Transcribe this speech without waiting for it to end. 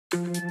Hello,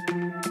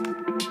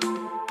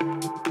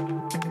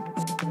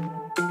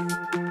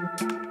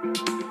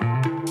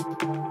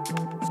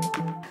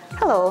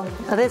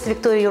 this is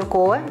Victoria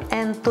Yurkova,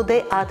 and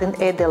today Art in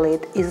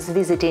Adelaide is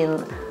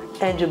visiting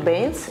Andrew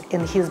Baines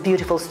in his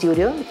beautiful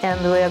studio,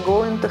 and we are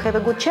going to have a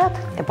good chat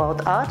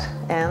about art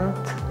and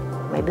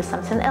maybe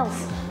something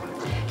else.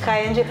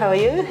 Hi Andrew, how are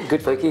you?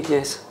 Good, thank you,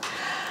 yes.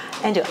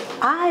 Andrew,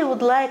 I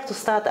would like to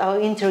start our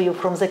interview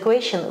from the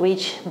question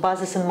which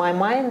buzzes in my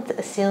mind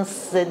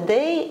since the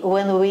day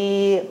when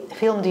we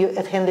filmed you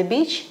at Henley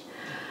Beach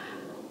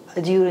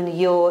during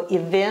your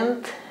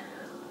event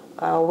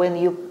when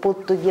you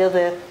put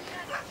together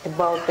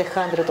about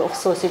 100 of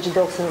sausage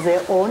dogs and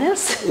their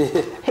owners.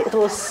 It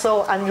was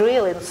so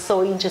unreal and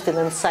so interesting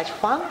and such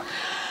fun.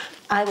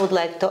 I would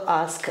like to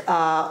ask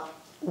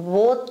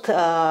what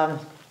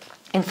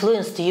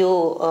influenced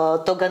you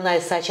to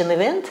organize such an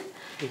event,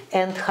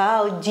 and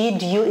how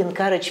did you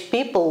encourage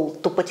people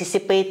to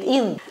participate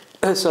in?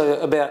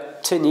 So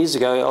about 10 years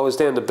ago I was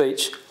down the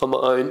beach on my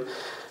own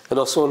and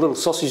I saw a little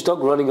sausage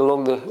dog running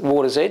along the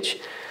water's edge,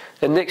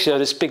 and next you know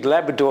this big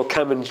Labrador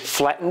came and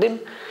flattened him,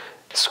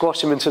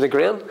 squashed him into the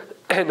ground,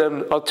 and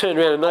I turned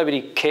around and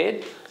nobody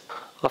cared.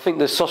 I think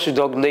the sausage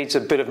dog needs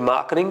a bit of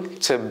marketing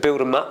to build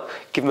him up,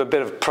 give him a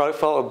bit of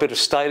profile, a bit of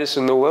status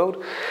in the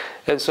world.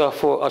 And so I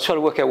thought, I tried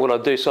to work out what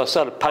I'd do, so I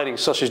started painting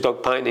sausage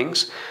dog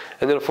paintings,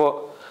 and then I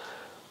thought,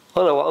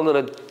 I know what, I'm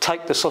going to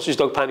take the sausage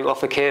dog painting off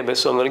the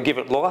canvas, I'm going to give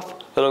it life,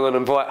 and I'm going to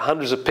invite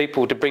hundreds of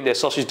people to bring their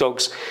sausage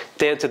dogs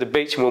down to the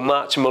beach, and we'll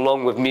march them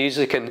along with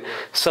music, and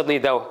suddenly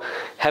they'll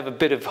have a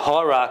bit of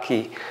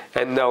hierarchy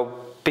and they'll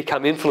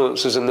become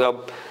influencers, and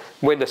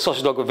when the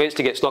sausage dog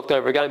eventually gets knocked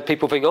over again,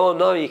 people think, oh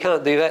no, you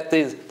can't do that,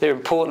 they're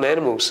important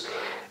animals.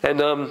 And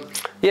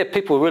yeah,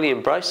 people really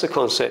embraced the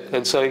concept,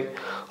 and so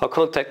I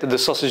contacted the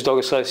Sausage Dog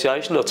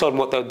Association, I told them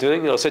what they were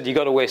doing, and I said, you've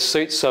got to wear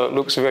suits so it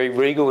looks very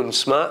regal and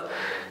smart.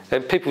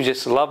 And people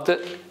just loved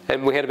it,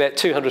 and we had about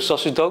 200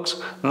 sausage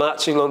dogs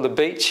marching on the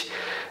beach,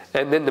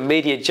 and then the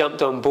media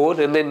jumped on board,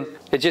 and then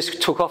it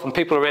just took off, and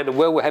people around the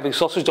world were having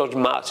sausage dog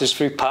marches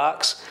through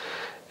parks,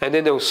 and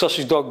then there was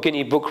sausage dog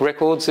Guinness Book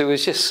records. It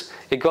was just,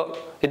 it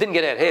didn't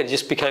get out of hand, it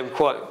just became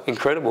quite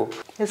incredible.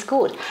 It's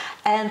good.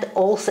 And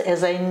also,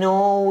 as I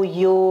know,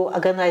 you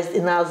organized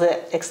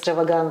another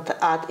extravagant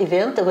art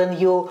event when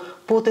you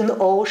put in the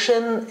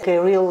ocean a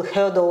real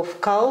herd of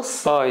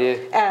cows. Oh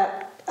yeah.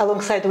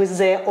 Alongside with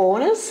their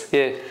owners?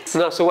 Yeah.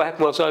 No, so what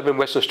happened was over in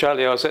Western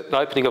Australia, I was at the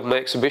opening of my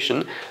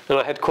exhibition and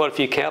I had quite a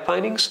few cow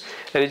paintings,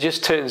 and it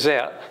just turns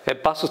out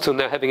at Busselton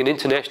they're having an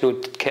international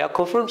cow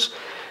conference,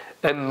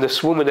 and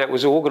this woman that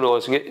was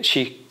organising it,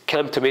 she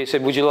came to me and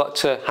said, would you like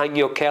to hang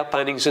your cow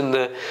paintings in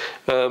the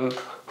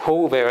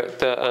hall there at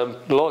the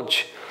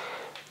lodge?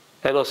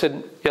 And I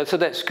said, yeah, so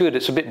that's good,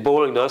 it's a bit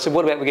boring though. I said,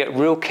 what about we get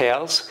real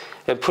cows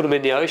and put them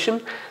in the ocean?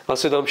 I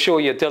said, I'm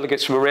sure your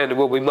delegates from around the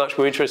world will be much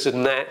more interested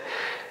in that.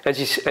 And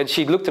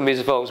she looked at me as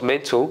if I was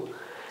mental.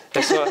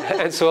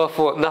 And so I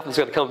thought, nothing's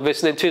going to come from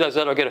this. And then 2 days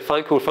later I get a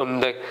phone call from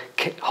the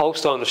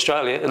Holstein in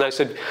Australia, and they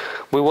said,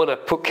 we want to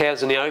put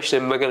cows in the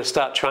ocean and we're going to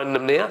start training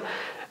them now.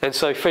 And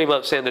so 3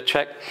 months down the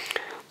track,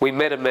 we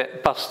met them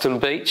at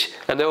Busselton Beach,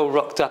 and they all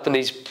rocked up in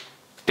these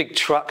big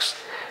trucks,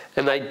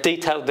 and they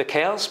detailed the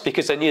cows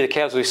because they knew the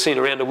cows we've seen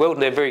around the world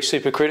and they're very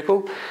super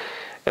critical.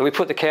 And we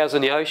put the cows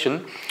in the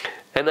ocean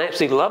and they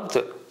absolutely loved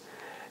it.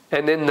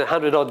 And then the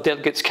 100-odd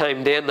delegates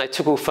came down, they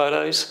took all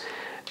photos,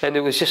 and it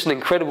was just an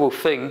incredible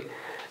thing.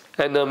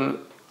 And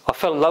I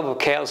fell in love with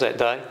cows that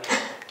day.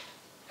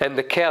 And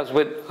the cows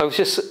went, it was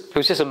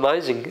just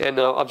amazing. And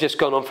I've just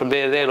gone on from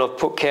there, and I've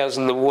put cows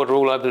in the water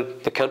all over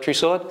the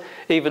countryside.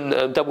 Even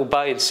Double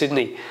Bay in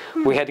Sydney,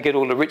 we had to get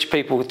all the rich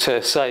people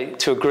to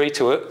agree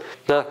to it.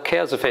 No,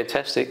 cows are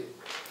fantastic.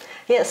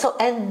 Yeah, so,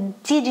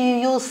 and did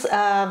you use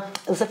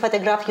the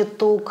photograph you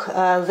took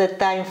the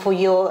time for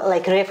your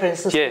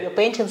references for your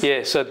paintings?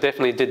 Yeah, so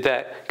definitely did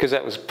that because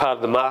that was part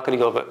of the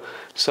marketing of it.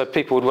 So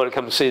people would want to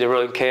come and see their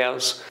own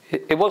cows.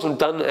 It wasn't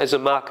done as a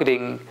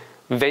marketing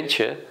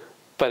venture,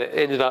 but it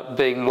ended up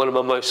being one of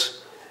my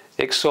most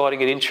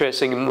exciting and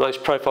interesting and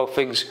most profile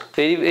things.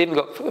 It even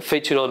got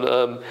featured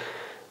on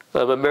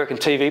American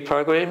TV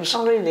programs.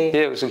 Oh, really?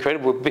 Yeah, it was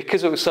incredible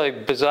because it was so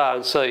bizarre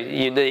and so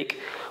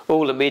unique.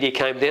 All the media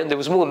came down. There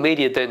was more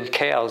media than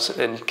cows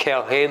and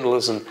cow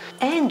handlers. And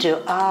Andrew,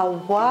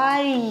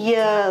 why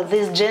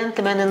this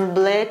gentleman in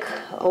black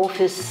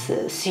office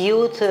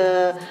suit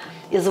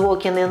is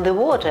walking in the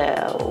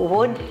water?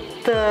 What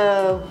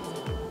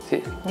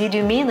did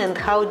you mean, and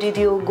how did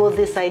you got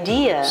this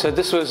idea? So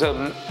this was, I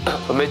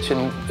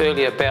mentioned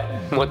earlier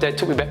about my dad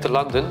took me back to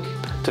London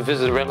to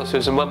visit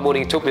relatives, and one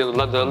morning he took me on the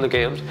London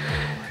Underground,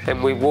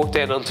 and we walked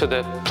out onto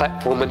the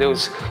platform, and there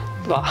was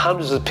like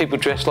hundreds of people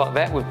dressed like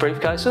that with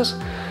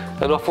briefcases,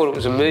 and I thought it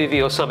was a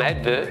movie or some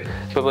advert,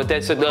 but my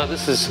dad said, no,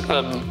 this is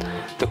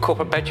the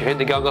corporate battery hen,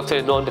 they're going off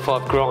their 9 to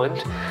 5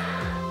 grind,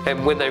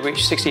 and when they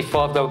reach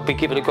 65 they'll be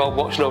given a gold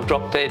watch and I'll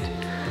drop dead.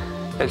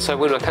 And so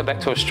when I came back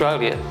to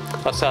Australia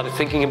I started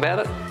thinking about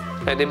it,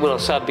 And then when I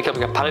started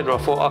becoming a painter, I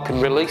thought I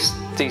can release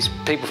these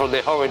people from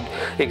their horrid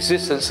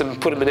existence and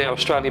put them in our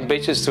Australian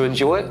beaches to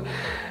enjoy it.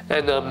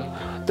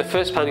 And the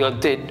first painting I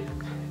did,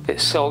 it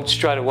sold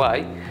straight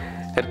away,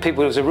 and there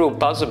was a real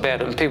buzz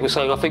about it, and people were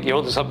saying, I think you're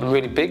onto something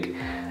really big.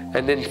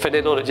 And then from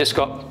then on, it just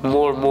got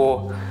more and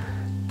more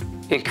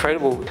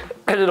incredible.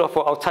 And then I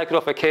thought, I'll take it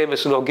off a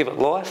canvas and I'll give it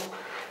life.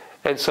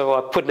 And so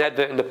I put an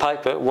advert in the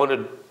paper,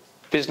 wanted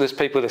business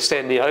people to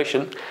stand in the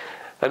ocean,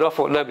 and I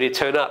thought nobody would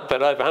turn up,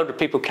 but over 100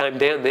 people came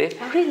down there.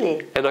 Oh,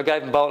 really? And I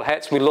gave them bowler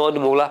hats, we lined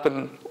them all up,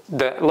 and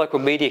the local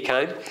media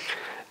came.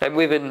 And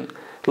within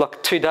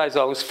like 2 days,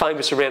 I was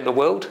famous around the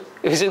world.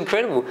 It was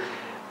incredible.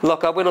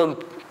 Like I went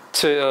on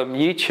to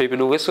YouTube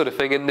and all this sort of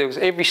thing, and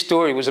every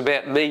story was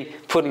about me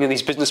putting in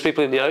these business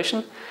people in the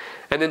ocean.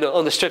 And then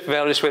on the strip of it,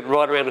 I just went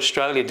right around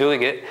Australia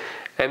doing it.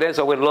 And as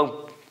I went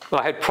along,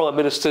 I had prime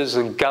ministers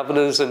and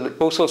governors and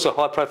all sorts of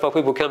high-profile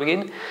people coming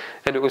in,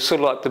 and it was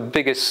sort of like the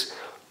biggest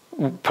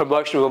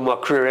promotion of my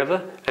career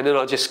ever. And then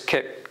I just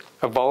kept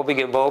evolving.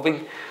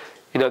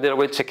 You know, then I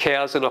went to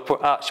cows and I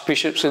put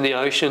archbishops in the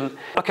ocean.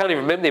 I can't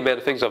even remember the amount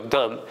of things I've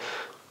done,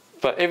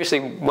 but every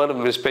single one of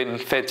them has been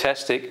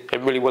fantastic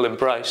and really well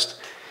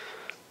embraced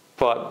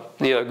by,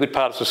 you know, a good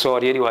part of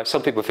society anyway.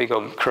 Some people think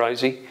I'm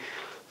crazy,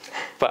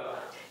 but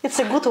it's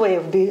a good way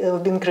of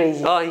being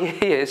crazy. Oh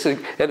yeah,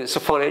 and it's a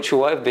financial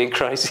way of being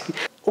crazy.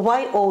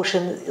 Why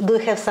ocean? Do you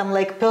have some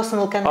like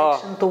personal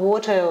connection to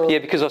water? Or? Yeah,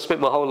 because I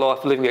spent my whole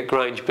life living at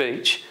Grange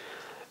Beach,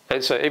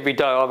 and so every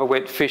day I either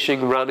went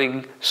fishing,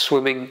 running,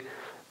 swimming,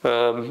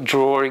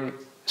 drawing.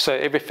 So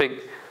everything,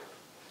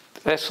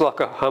 that's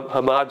like a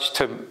homage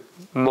to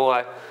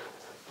my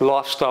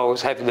lifestyle,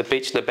 was having the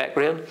beach in the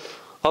background.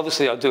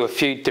 Obviously I do a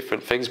few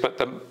different things, but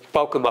the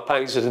bulk of my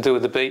paintings are to do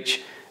with the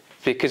beach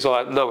because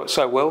I know it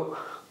so well.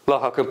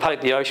 Like I can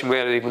paint the ocean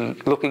without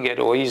even looking at it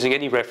or using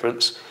any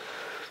reference.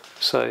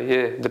 So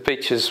yeah, the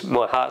beach is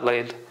my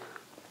heartland.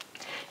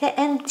 Yeah,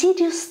 and did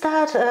you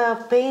start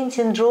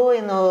painting,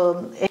 drawing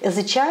as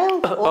a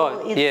child,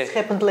 or it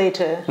happened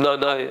later?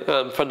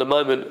 No. From the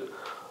moment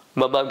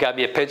my mum gave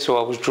me a pencil,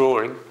 I was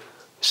drawing.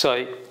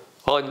 So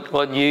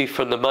I knew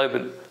from the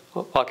moment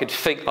I could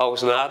think I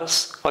was an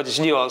artist. I just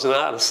knew I was an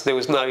artist. There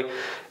was no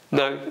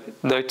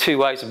two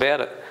ways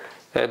about it.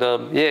 And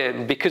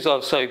and because I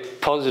was so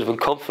positive and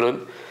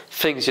confident,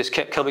 things just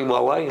kept coming my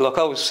way. Like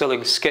I was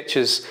selling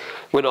sketches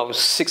when I was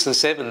 6 and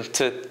 7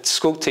 to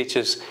school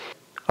teachers.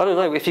 I don't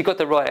know, if you've got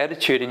the right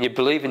attitude and you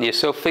believe in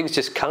yourself, things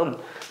just come.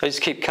 They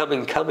just keep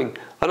coming.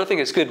 I don't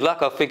think it's good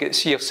luck. I think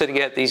it's you're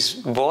setting out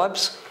these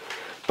vibes.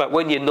 But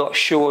when you're not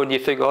sure and you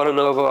think, I don't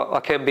know if I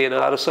can be an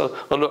artist,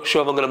 I'm not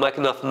sure if I'm going to make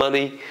enough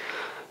money.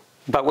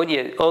 But when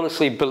you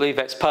honestly believe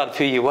that's part of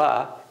who you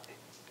are,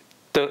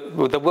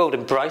 the world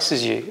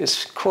embraces you.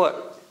 It's quite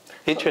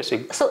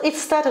interesting. So it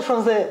started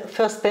from the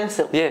first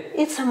pencil. Yeah.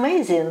 It's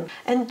amazing.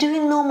 And do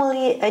you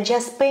normally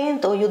just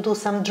paint, or you do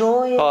some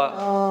drawing?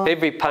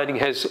 Every painting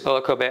has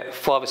like about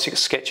 5 or 6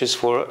 sketches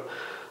for it,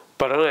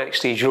 but I don't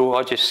actually draw.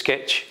 I just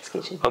sketch.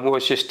 Sketching. I'm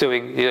always just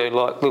doing, you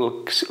know, like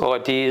little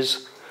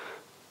ideas.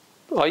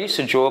 I used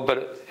to draw,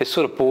 but it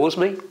sort of bores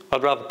me.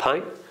 I'd rather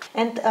paint.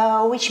 And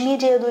which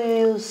media do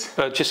you use?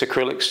 Just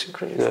acrylics.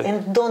 You know.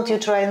 And don't you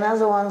try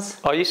another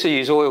ones? I used to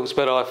use oils,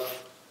 but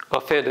I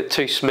found it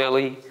too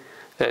smelly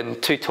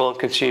and too time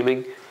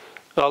consuming.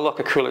 I like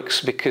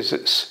acrylics because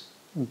it's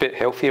a bit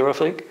healthier, I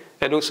think.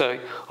 And also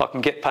I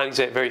can get paintings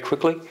out very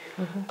quickly.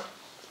 Mm-hmm.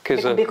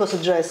 Because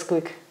it dries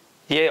quick.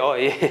 Yeah,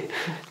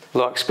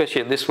 like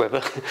especially in this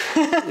weather.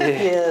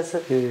 Yes.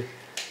 Yeah.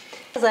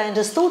 As I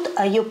understood,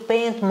 you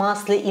paint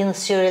mostly in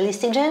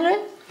surrealistic genre.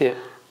 Yeah.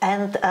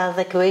 And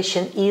the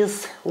question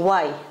is,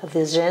 why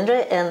this genre,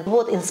 and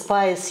what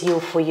inspires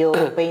you for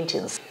your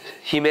paintings?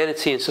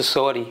 Humanity and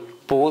society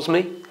bores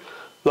me.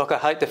 Like I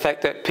hate the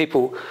fact that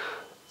people,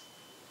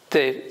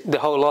 their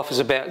whole life is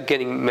about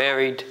getting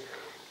married,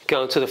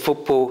 going to the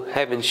football,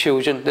 having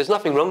children. There's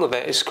nothing wrong with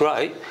that, it's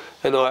great,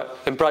 and I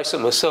embrace it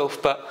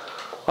myself, but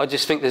I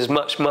just think there's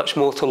much, much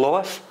more to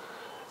life.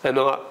 And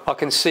I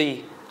can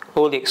see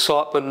all the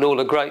excitement and all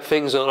the great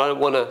things, and I don't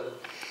want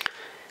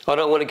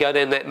to go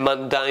down that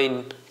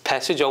mundane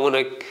passage. I want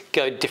to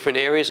go different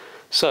areas.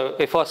 So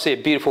if I see a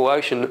beautiful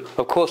ocean,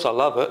 of course I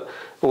love it,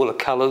 all the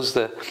colours,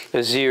 the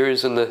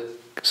azures and the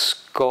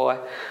sky,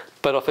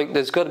 but I think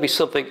there's got to be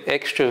something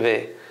extra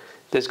there.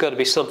 There's got to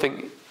be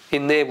something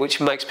in there which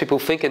makes people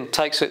think and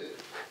takes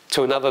it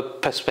to another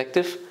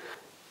perspective.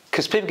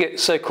 Because people get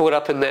so caught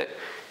up in that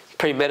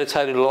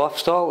premeditated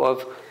lifestyle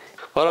of,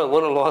 I don't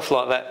want a life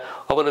like that.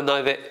 I want to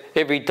know that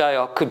every day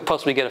I could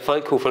possibly get a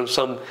phone call from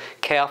some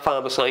cow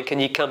farmer saying, can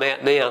you come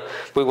out now?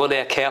 We want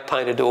our cow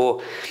painted,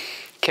 or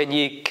can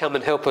you come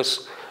and help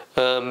us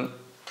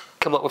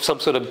come up with some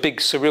sort of big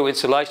surreal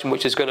installation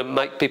which is going to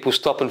make people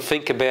stop and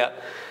think about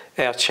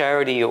our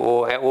charity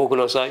or our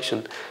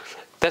organisation.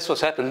 That's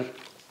what's happened.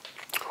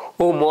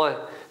 All my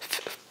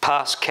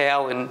past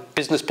cow and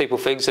business people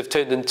things have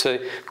turned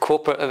into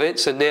corporate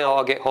events, and now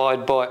I get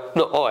hired by,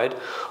 not hired,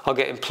 I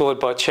get employed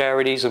by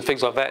charities and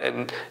things like that,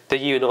 and the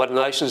United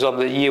Nations. I'm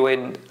the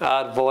UN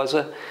art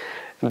advisor,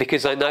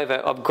 because they know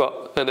that I've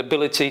got an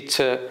ability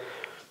to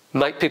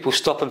make people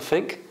stop and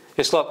think.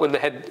 It's like when they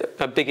had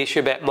a big issue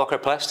about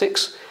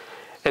microplastics.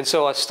 And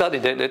so I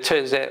studied it, and it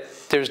turns out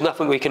there's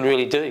nothing we can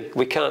really do.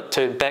 We can't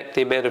turn back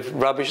the amount of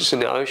rubbish that's in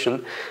the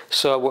ocean.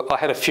 So I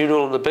had a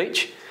funeral on the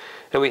beach,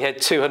 and we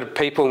had 200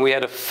 people, and we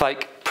had a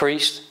fake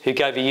priest who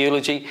gave a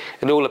eulogy,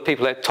 and all the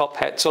people had top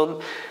hats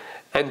on.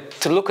 And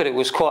to look at it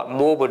was quite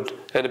morbid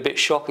and a bit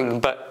shocking,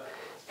 but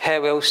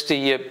how else do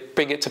you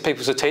bring it to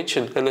people's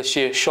attention unless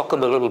you shock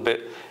them a little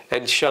bit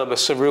and show them a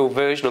surreal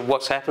version of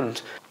what's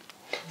happened?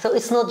 So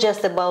it's not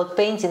just about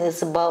painting,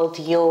 it's about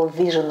your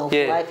vision of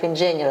life in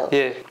general.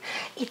 Yeah.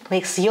 It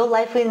makes your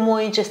life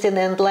more interesting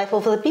and life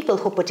of the people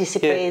who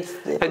participate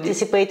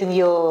in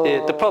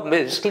your the problem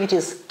is,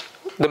 activities.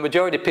 The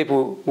majority of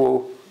people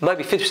will,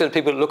 maybe 50% of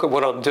people that look at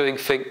what I'm doing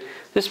think,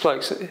 this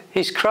bloke's,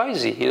 he's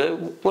crazy, you know,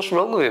 what's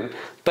wrong with him?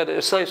 But at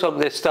the same time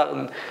they're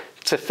starting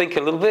to think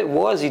a little bit,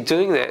 why is he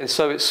doing that? And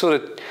so it's sort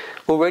of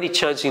already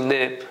changing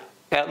their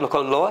outlook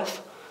on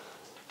life.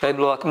 And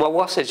like my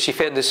wife said, she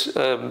found this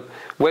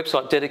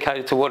website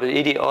dedicated to what an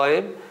idiot I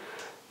am.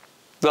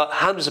 Like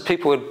hundreds of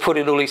people had put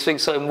in all these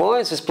things saying, why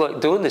is this bloke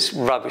doing this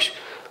rubbish?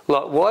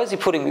 Like, why is he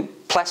putting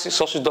plastic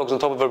sausage dogs on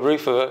top of a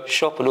roof of a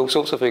shop and all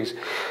sorts of things?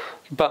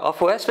 But I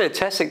thought that's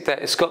fantastic that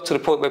it's got to the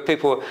point where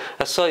people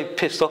are so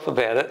pissed off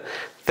about it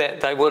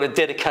that they want a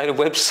dedicated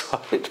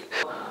website.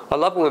 I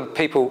love when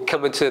people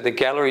come into the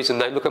galleries and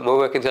they look at my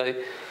work and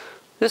say,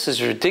 this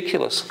is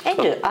ridiculous.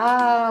 Andrew,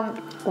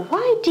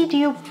 why did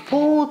you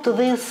put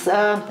this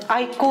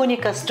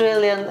iconic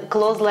Australian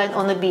clothesline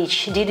on the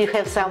beach? Did you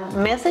have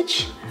some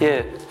message?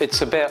 Yeah,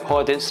 it's about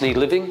high density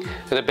living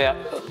and about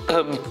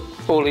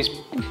all these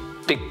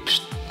big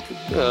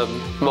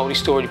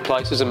multi-storey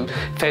places and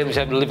families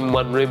having to live in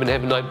one room and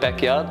having no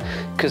backyard,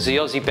 because the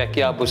Aussie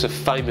backyard was a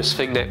famous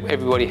thing that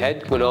everybody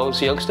had when I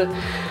was a youngster,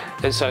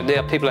 and so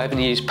now people are having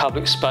to use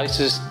public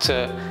spaces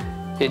to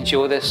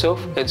enjoy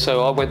themselves. And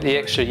so I went the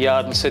extra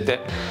yard and said that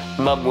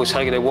Mum was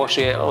hanging her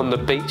washing out on the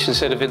beach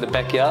instead of in the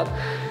backyard,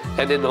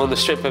 and then on the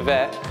strength of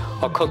that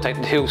I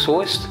contacted Hills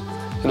Hoist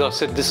and I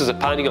said, this is a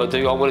painting I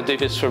do, I want to do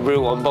this for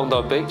real on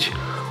Bondi Beach.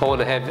 I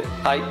want to have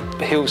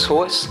 8 Hills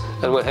Hoists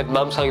and I want to have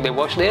mums hanging there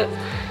washing out.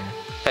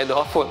 And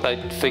I thought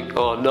they'd think,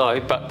 oh no,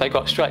 but they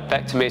got straight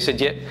back to me and said,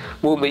 yep,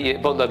 we'll meet you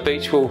at Bondi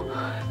Beach, we'll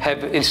have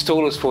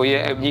installers for you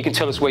and you can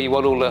tell us where you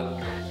want all the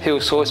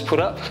Hills Hoists put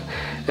up.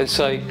 And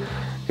so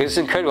it was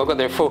incredible. I got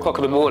there at 4 o'clock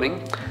in the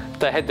morning,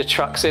 they had the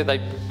trucks there, I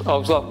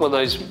was like one of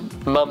those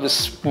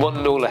mums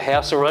wanting all the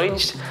house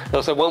arranged. And I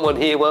was like, one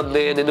here, one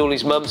there, and then all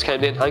these mums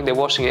came down, hung their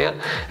washing out.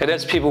 And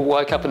as people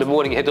woke up in the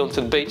morning and headed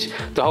onto the beach,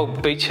 the whole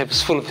beach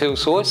was full of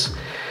Hills Hoists.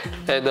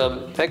 And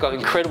that got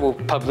incredible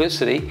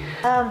publicity.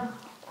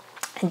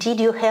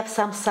 Did you have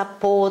some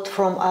support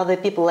from other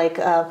people, like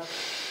that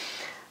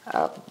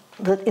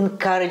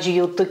encourage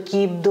you to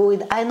keep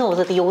doing? I know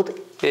that you would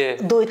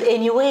do it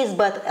anyways,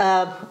 but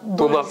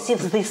do you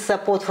receive this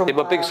support from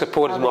my biggest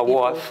support is my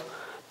wife,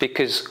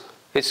 because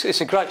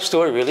it's a great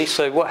story really.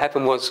 So what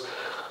happened was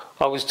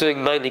I was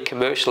doing mainly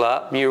commercial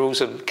art, murals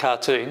and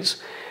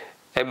cartoons,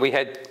 and we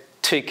had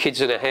 2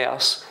 kids in a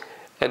house,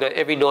 and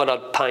every night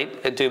I'd paint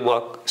and do my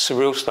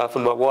surreal stuff,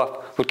 and my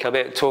wife would come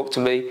out and talk to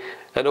me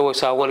and always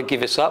say, I want to give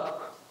this up.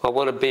 I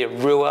want to be a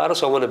real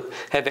artist, I want to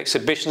have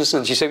exhibitions.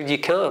 And she said, you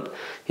can't.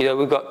 You know,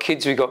 we've got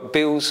kids, we've got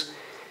bills,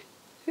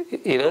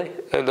 you know.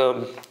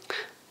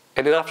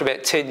 And then after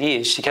about 10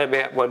 years, she came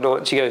out one night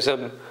and she goes,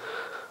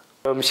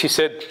 she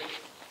said,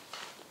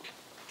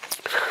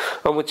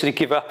 I want you to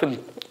give up and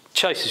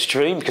chase this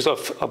dream because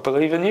I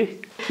believe in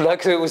you. No,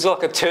 because it was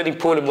like a turning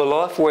point in my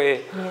life where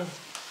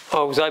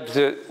I was able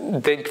to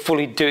then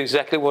fully do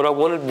exactly what I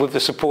wanted with the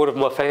support of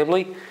my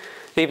family.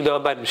 Even though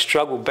I made them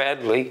struggle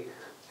badly,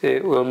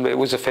 it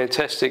was a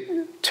fantastic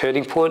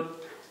turning point,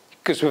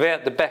 because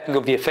without the backing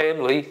of your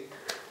family,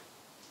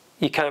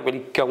 you can't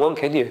really go on,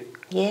 can you?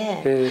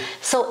 Yeah.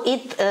 So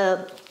it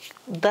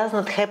does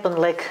not happen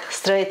like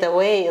straight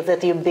away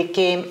that you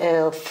became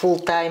a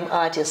full-time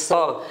artist.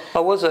 So I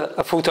was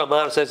a full-time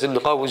artist, as in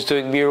I was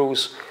doing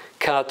murals,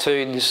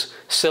 cartoons,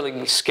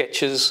 selling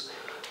sketches,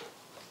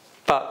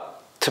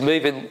 but to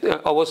move in,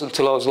 I wasn't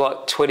until I was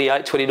like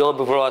 28, 29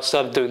 before I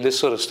started doing this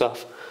sort of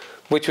stuff,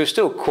 which was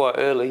still quite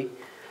early.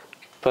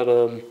 But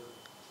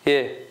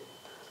yeah,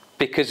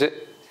 because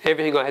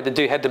everything I had to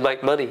do had to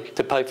make money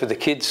to pay for the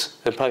kids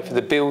and pay for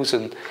the bills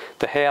and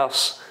the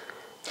house.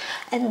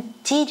 And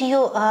did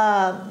you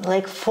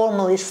like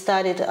formally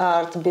studied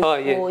art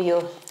before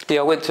you?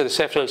 Yeah, I went to the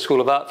South Australian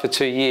School of Art for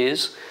 2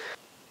 years,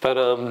 but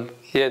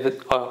yeah,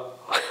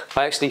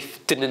 I actually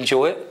didn't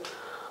enjoy it.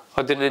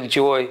 I didn't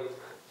enjoy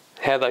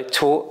how they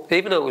taught,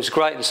 even though it was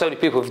great and so many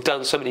people have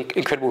done so many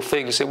incredible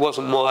things. It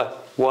wasn't my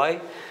way,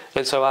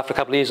 and so after a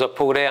couple of years, I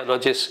pulled out and I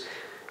just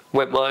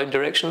went my own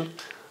direction.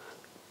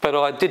 But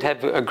I did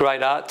have a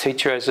great art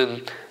teacher, as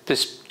in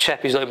this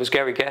chap, his name was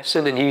Gary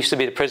Gaston, and he used to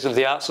be the president of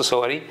the Art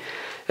Society,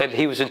 and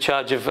he was in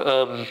charge of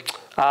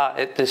art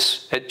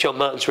at John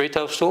Martin's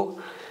retail store,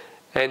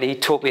 and he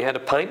taught me how to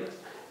paint,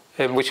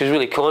 and which was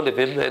really kind of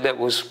him, and that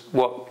was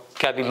what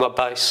gave me my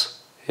base.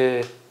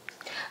 Yeah.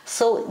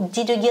 So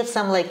did you get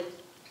some like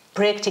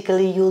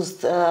practically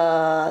used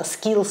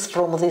skills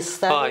from this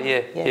study? Oh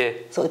yeah.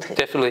 So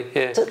definitely,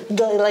 yeah. So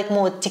like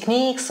more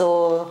techniques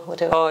or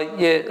whatever? Oh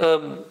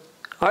yeah.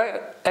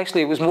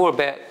 Actually, it was more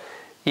about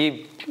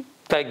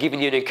they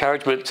giving you an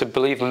encouragement to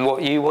believe in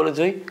what you want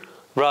to do,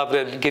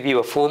 rather than give you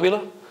a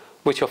formula,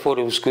 which I thought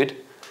it was good.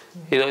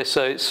 You know,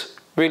 so it's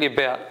really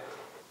about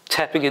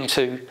tapping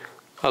into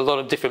a lot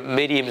of different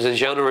mediums and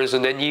genres,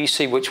 and then you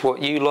see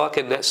what you like,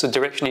 and that's the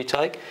direction you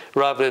take,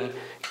 rather than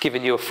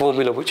giving you a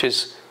formula which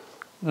is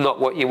not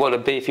what you want to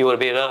be. If you want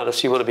to be an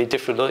artist, you want to be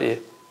different, don't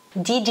you?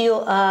 Did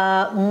you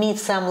meet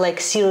some like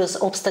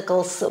serious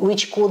obstacles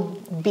which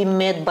could be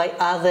met by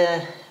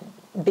other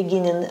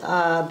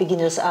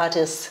beginners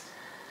artists?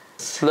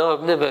 No,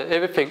 I've never.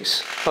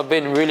 I've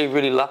been really,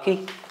 really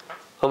lucky.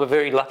 I'm a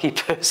very lucky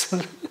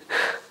person.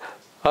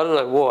 I don't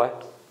know why.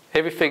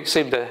 Everything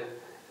seemed to,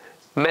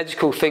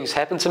 magical things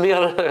happen to me. I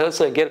don't know. I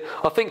don't get it.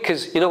 I think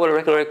because, you know what I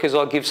reckon? Because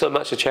I give so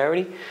much to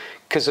charity.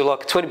 Because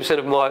like 20%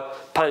 of my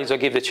paintings I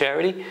give to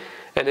charity.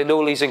 And then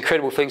all these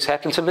incredible things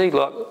happen to me.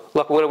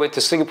 Like when I went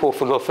to Singapore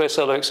for my first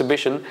solo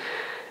exhibition,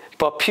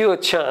 by pure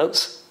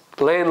chance,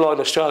 Landline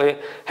Australia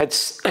had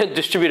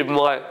distributed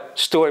my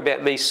story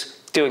about me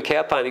doing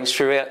cow paintings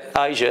throughout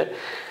Asia.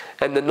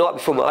 And the night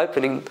before my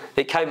opening,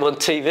 it came on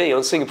TV,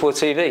 on Singapore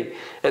TV.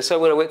 And so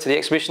when I went to the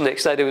exhibition the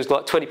next day, there was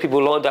like 20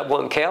 people lined up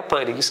wanting cow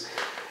paintings.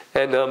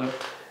 And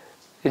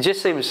it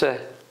just seems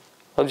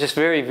I'm just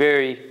very,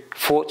 very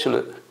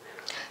fortunate.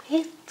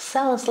 It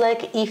sounds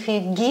like if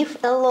you give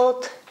a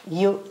lot,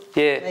 you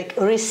like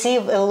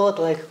receive a lot,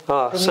 like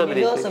from so the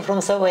universe and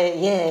from somewhere.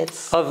 Yeah,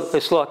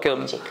 it's like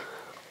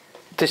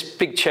this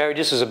big charity.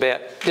 This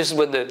is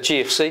when the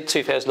GFC,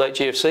 2008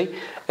 GFC,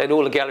 and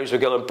all the galleries were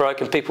going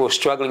broke and people were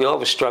struggling. I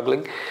was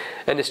struggling,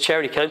 and this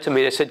charity came to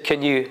me. They said,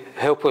 "Can you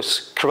help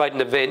us create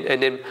an event,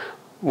 and then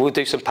we'll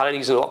do some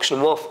paintings and auction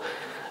them off?"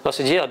 I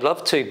said, "Yeah, I'd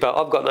love to, but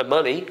I've got no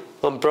money.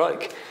 I'm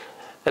broke."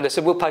 And they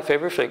said, "We'll pay for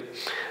everything."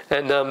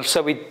 And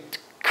so we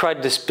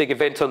created this big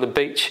event on the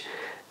beach,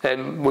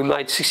 and we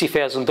made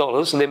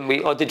 $60,000. And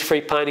then I did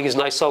free paintings,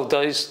 and they sold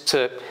those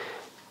to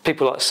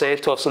people like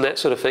Santos and that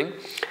sort of thing.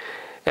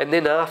 And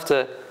then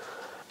after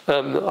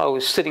I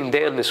was sitting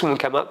down, this woman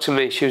came up to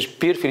me. She was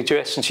beautifully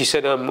dressed, and she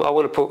said, "I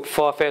want to put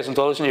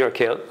 $5,000 in your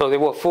account." I said,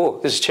 "What for?"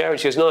 "This is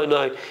charity." She goes,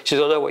 "No." She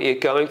says, "I know what you're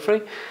going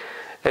through."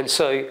 And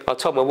so I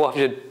told my wife, "I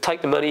said,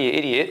 take the money, you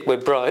idiot, we're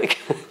broke."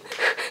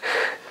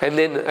 And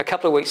then a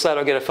couple of weeks later,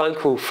 I get a phone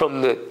call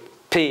from the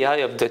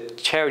PA of the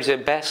charity's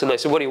ambassador, and they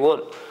said, "What do you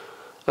want?"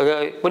 I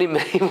go, "What do you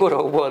mean, what do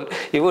I want?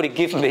 You've already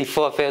given me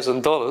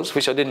 $5,000,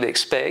 which I didn't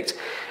expect."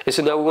 They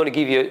said, "No, we want to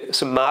give you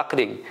some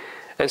marketing."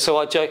 And so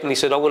I jokingly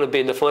said, "I want to be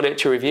in the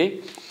Financial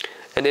Review."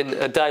 And then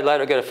a day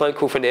later, I get a phone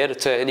call from the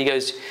editor, and he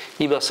goes,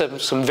 "You must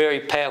have some very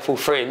powerful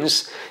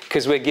friends,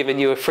 because we're giving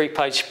you a free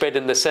page spread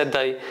in the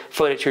Saturday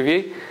Financial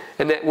Review."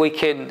 And that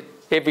weekend,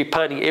 every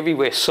painting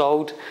everywhere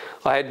sold.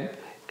 I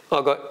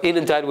got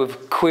inundated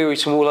with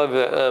queries from all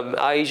over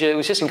Asia. It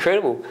was just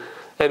incredible.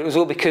 And it was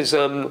all because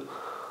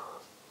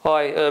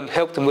I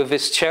helped them with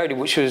this charity,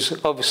 which was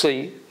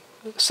obviously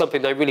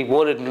something they really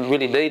wanted and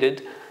really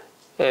needed.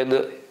 And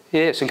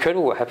yeah, it's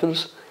incredible what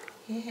happens.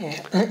 Yeah,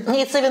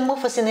 it's even more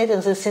fascinating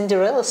than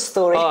Cinderella's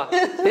story.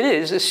 It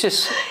is. It's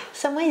just...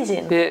 It's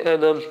amazing. Yeah,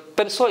 and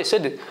but it's like I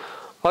said,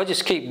 I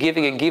just keep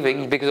giving and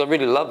giving because I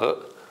really love it.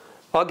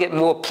 I get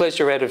more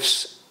pleasure out of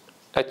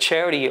a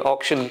charity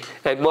auction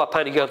and my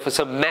painting going for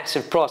some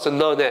massive price and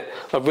knowing that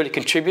I've really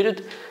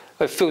contributed.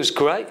 It feels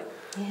great.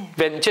 Yeah.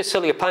 Then just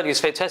selling a painting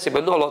is fantastic,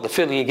 but not like the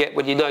feeling you get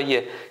when you know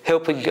you're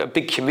helping a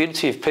big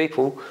community of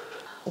people.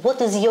 What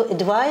is your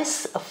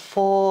advice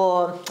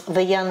for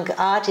the young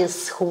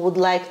artists who would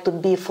like to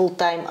be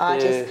full-time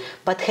artists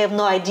but have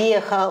no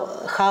idea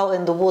how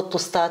and what to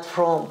start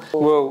from?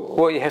 Well,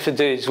 what you have to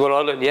do is what I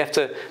learned. You have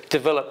to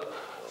develop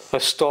a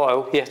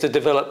style. You have to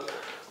develop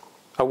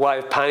a way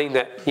of painting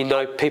that you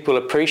know people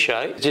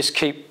appreciate. Just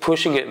keep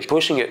pushing it and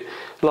pushing it.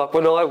 Like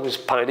when I was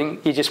painting,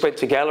 you just went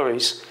to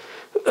galleries.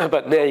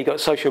 But now you've got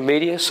social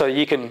media, so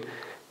you can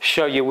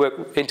show your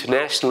work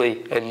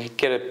internationally and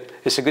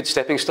it's a good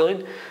stepping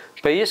stone.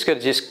 But you just got to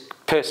just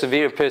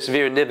persevere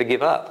and never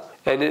give up.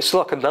 And it's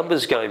like a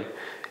numbers game.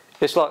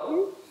 It's like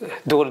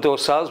door-to-door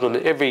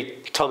salesman.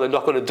 Every time they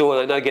knock on a door,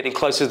 they know getting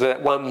closer to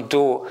that one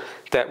door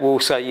that will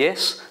say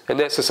yes. And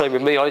that's the same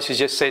with me. I used to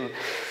just send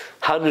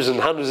hundreds and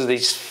hundreds of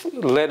these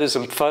letters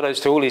and photos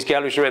to all these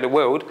galleries around the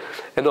world.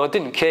 And I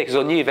didn't care because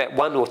I knew that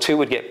one or two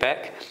would get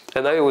back.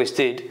 And they always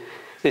did.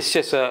 It's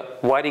just a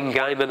waiting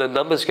game and a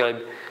numbers game.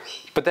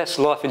 But that's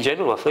life in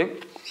general, I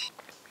think.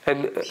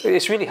 And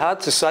it's really hard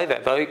to say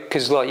that though,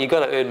 because like you've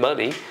got to earn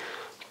money,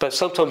 but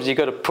sometimes you've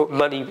got to put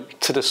money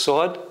to the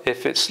side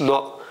if it's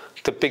not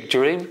the big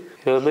dream. You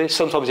know what I mean?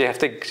 Sometimes you have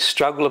to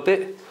struggle a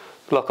bit.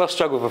 Like I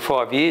struggled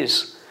for 5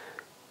 years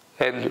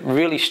and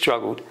really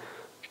struggled,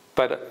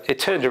 but it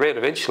turned around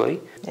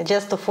eventually.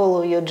 Just to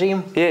follow your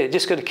dream. Yeah,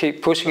 just got to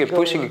keep pushing and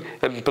pushing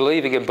and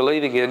believing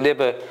and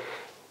never.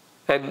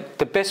 And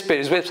the best bit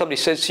is when somebody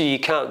says to you, you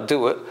can't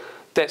do it,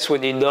 that's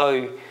when you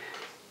know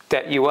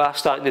that you are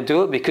starting to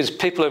do it, because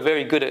people are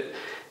very good at,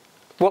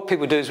 what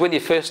people do is when you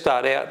first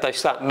start out, they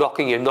start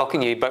knocking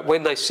you, but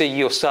when they see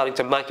you're starting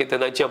to make it, then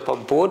they jump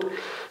on board.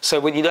 So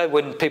when you know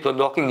when people are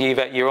knocking you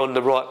that you're on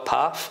the right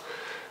path,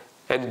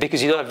 and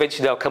because you know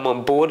eventually they'll come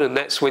on board, and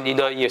that's when you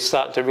know you're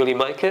starting to really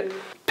make it.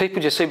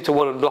 People just seem to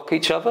want to knock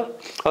each other.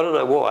 I don't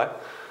know why,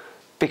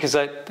 because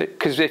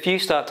if you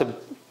start to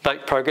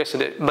make progress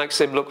and it makes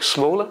them look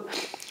smaller,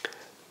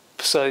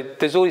 so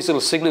there's all these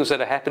little signals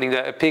that are happening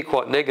that appear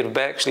quite negative,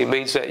 but actually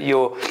means that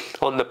you're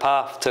on the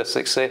path to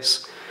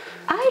success.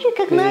 I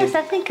recognize,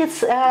 I think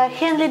it's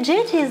Henley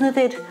Jetty, isn't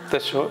it?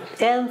 That's right.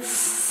 And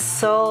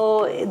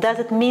so, does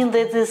it mean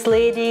that this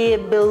lady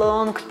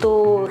belonged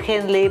to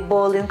Henley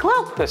Bowling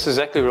Club? That's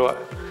exactly right.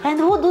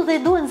 And what do they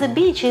do on the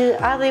beach?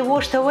 Are they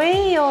washed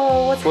away,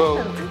 or what's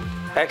happened?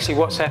 Actually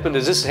what's happened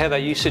is this is how they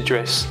used to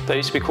dress. They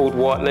used to be called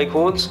white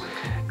leghorns,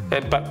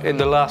 but in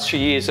the last few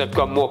years they've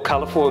got more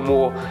colourful and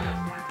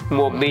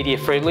more media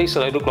friendly, so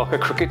they look like a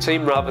cricket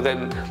team rather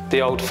than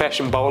the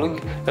old-fashioned bowling.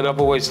 And I've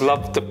always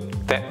loved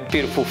that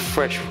beautiful,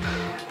 fresh,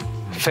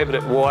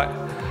 feminine white,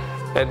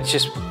 and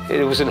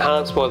it was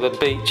enhanced by the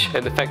beach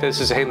and the fact that this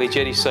is a Henley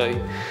Jetty, so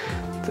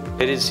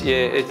it is,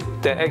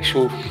 the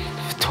actual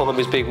time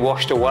is being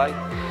washed away,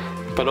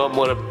 but I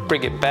want to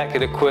bring it back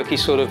in a quirky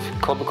sort of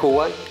comical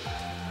way.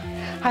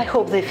 I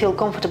hope they feel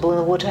comfortable in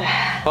the water.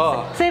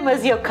 Oh. Same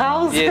as your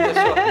cows. Yeah,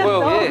 that's right.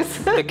 Well,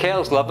 yeah, the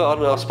cows love it. I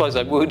don't know, I suppose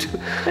they would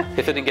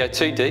if it didn't go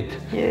too deep.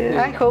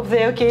 Yeah, I hope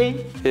they're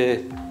okay. Yeah.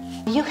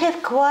 You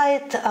have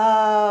quite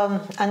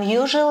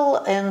unusual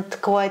and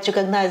quite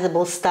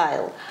recognizable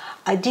style.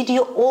 Did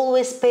you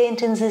always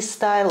paint in this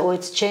style, or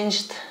it's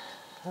changed?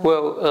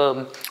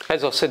 Well,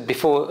 as I said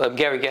before,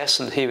 Gary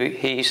Gasson,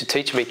 he used to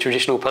teach me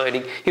traditional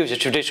painting. He was a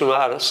traditional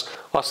artist.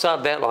 I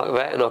started out like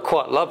that and I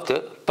quite loved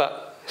it,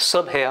 but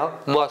somehow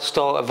my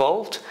style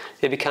evolved.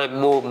 It became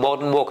more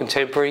modern, more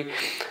contemporary.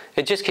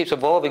 It just keeps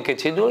evolving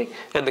continually,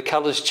 and the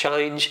colours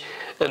change,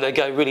 and they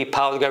go really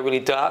pale, they go really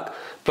dark.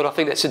 But I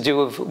think that's to do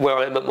with where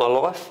I am at my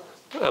life,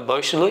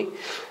 emotionally,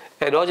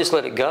 and I just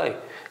let it go.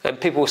 And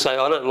people will say,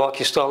 I don't like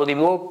your style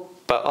anymore,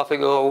 but I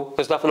think, oh,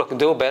 there's nothing I can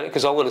do about it,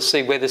 because I want to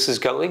see where this is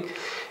going.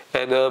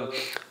 And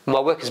my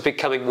work is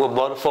becoming more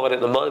modified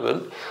at the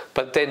moment,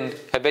 but then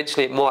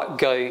eventually it might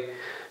go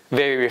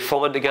very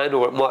refined again,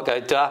 or it might go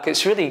dark.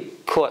 It's really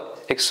quite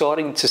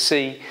exciting to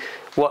see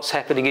what's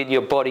happening in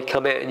your body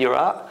come out in your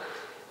art.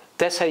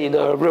 That's how you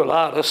know a real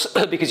artist,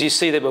 because you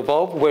see them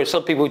evolve, whereas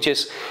some people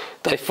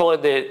they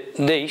find their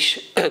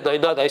niche, and they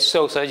know they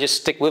sell, so they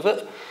just stick with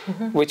it,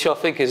 which I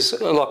think is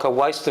like a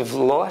waste of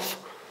life.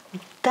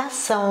 Does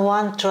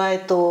someone try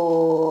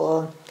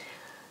to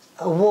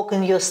walk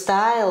in your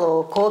style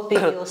or copy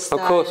your style?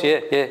 Of course,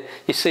 yeah.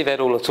 You see that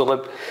all the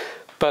time.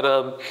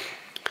 But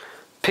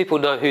people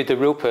know who the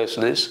real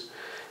person is.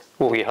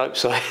 Well, we hope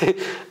so.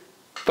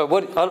 But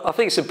I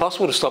think it's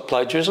impossible to stop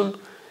plagiarism.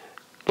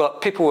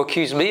 Like, people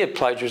accuse me of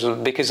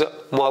plagiarism because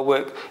my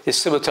work is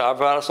similar to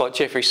other artists like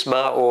Jeffrey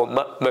Smart or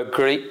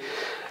Magritte,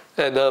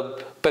 and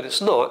but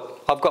it's not.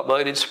 I've got my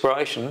own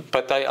inspiration,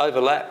 but they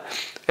overlap.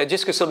 And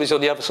just because somebody's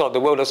on the other side of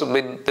the world doesn't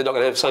mean they're not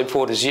going to have the same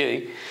thought as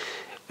you.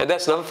 And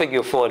that's another thing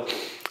you'll find.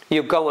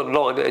 You'll go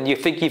online and you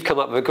think you've come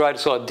up with the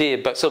greatest idea,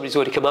 but somebody's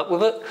already come up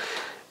with it.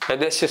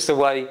 And that's just the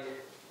way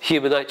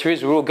human nature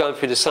is. We're all going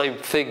through the same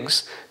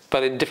things,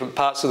 but in different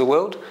parts of the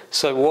world.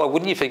 So why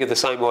wouldn't you think of the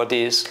same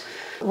ideas?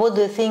 What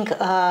do you think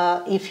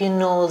if you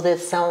know that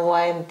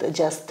someone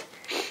just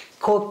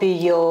copy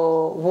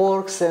your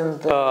works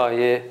and... Oh,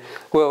 yeah.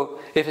 Well,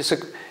 if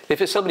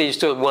it's somebody who's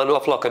doing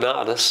one-off like an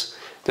artist,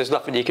 there's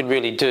nothing you can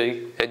really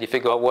do, and you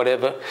think, oh,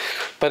 whatever.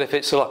 But if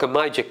it's like a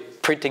major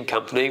printing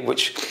company,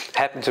 which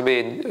happened to me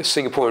in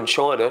Singapore and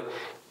China,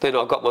 then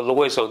I got my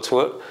lawyers onto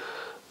it.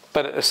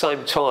 But at the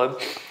same time,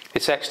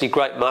 it's actually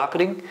great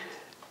marketing.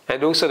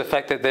 And also the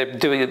fact that they're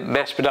doing a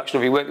mass production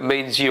of your work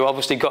means you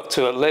obviously got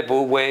to a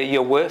level where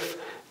you're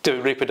worth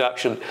doing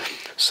reproduction.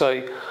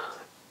 So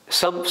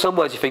some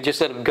ways you think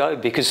just let them go,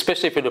 because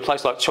especially if you're in a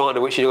place like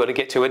China, which you're going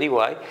to get to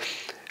anyway,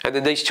 and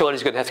then these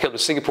Chinese are going to have to come to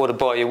Singapore to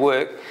buy your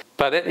work.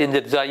 But at the end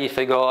of the day, you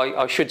think, oh,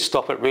 I should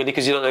stop it really,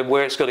 because you don't know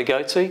where it's going to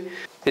go to.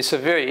 It's a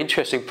very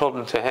interesting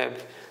problem to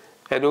have.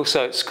 And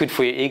also it's good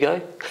for your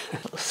ego.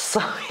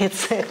 So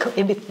it's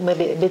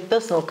maybe a bit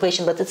personal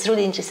question, but it's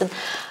really interesting.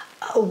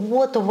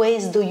 What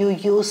ways do you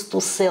use to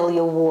sell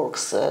your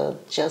works?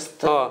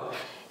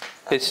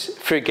 It's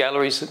through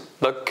galleries,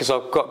 because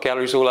I've got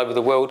galleries all over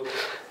the world.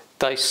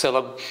 They sell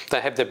them, they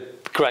have the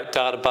great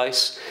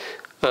database.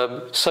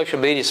 Social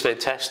media is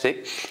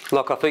fantastic.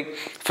 Like, I think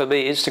for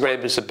me,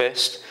 Instagram is the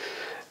best.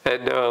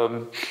 And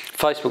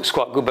Facebook's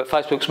quite good, but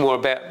Facebook's more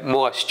about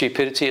my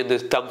stupidity and the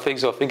dumb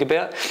things I think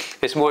about.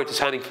 It's more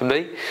entertaining for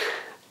me.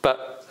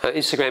 But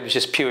Instagram is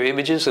just pure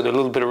images and a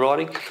little bit of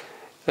writing.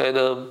 And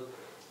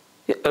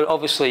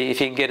obviously,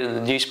 if you can get in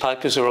the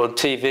newspapers or on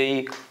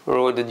TV or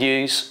on the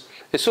news,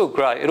 it's all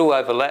great. It all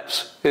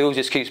overlaps. It all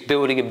just keeps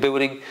building and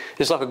building.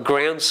 It's like a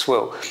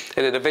groundswell.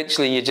 And then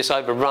eventually you're just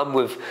overrun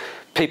with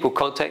people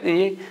contacting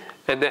you.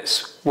 And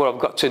that's what I've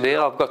got to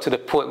now. I've got to the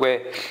point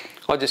where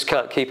I just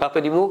can't keep up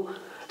anymore.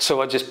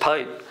 So I just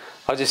paint.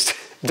 I just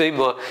do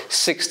my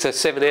 6 to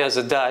 7 hours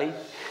a day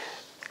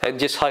and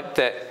just hope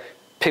that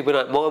people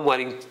don't mind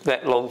waiting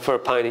that long for a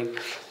painting.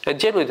 And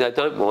generally they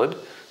don't mind.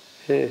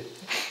 Yeah.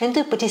 And do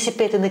you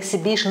participate in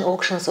exhibition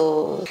auctions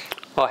or?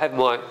 I have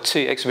my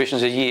 2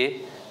 exhibitions a year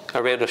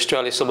around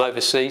Australia, some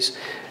overseas,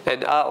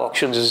 and art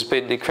auctions has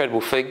been an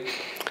incredible thing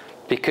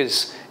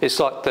because it's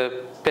like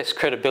the best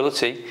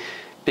credibility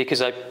because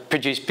they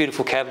produce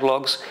beautiful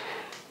catalogues.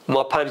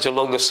 My paintings are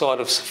along the side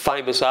of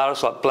famous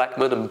artists like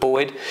Blackman and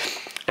Boyd,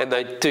 and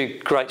they do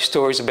great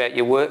stories about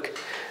your work.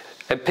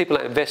 And people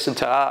that invest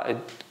into art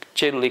are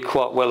generally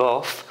quite well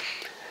off,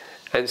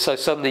 and so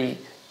suddenly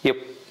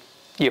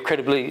your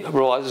credibility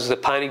rises, the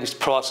painting's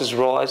prices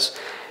rise,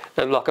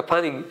 and like a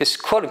painting, it's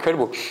quite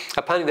incredible.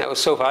 A painting that will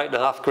sell for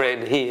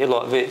 $8,500 here,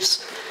 like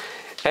this,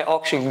 at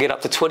auction can get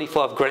up to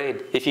 25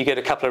 grand if you get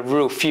a couple of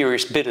real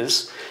furious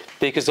bidders,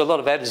 because a lot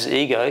of that is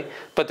ego,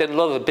 but then a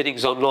lot of the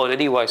bidding's online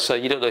anyway, so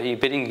you don't know who you're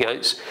bidding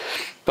against.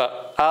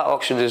 But art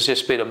auction has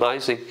just been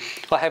amazing.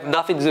 I have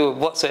nothing to do with it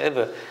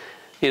whatsoever.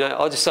 You know,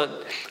 I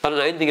don't know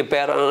anything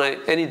about it, I don't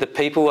know any of the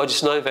people, I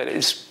just know that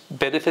it's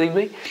benefiting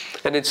me.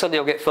 And then suddenly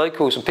I'll get phone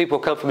calls and people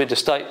will come from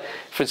interstate,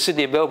 from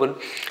Sydney and Melbourne,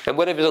 and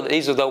whatever's on the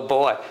easel they'll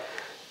buy.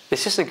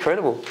 It's just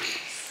incredible.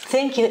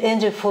 Thank you,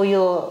 Andrew, for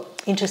your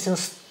interesting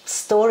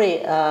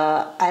story.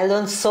 I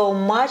learned so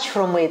much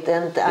from it,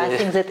 and I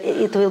think that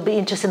it will be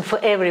interesting for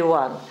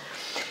everyone.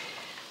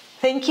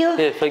 Thank you.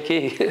 Yeah, thank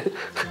you.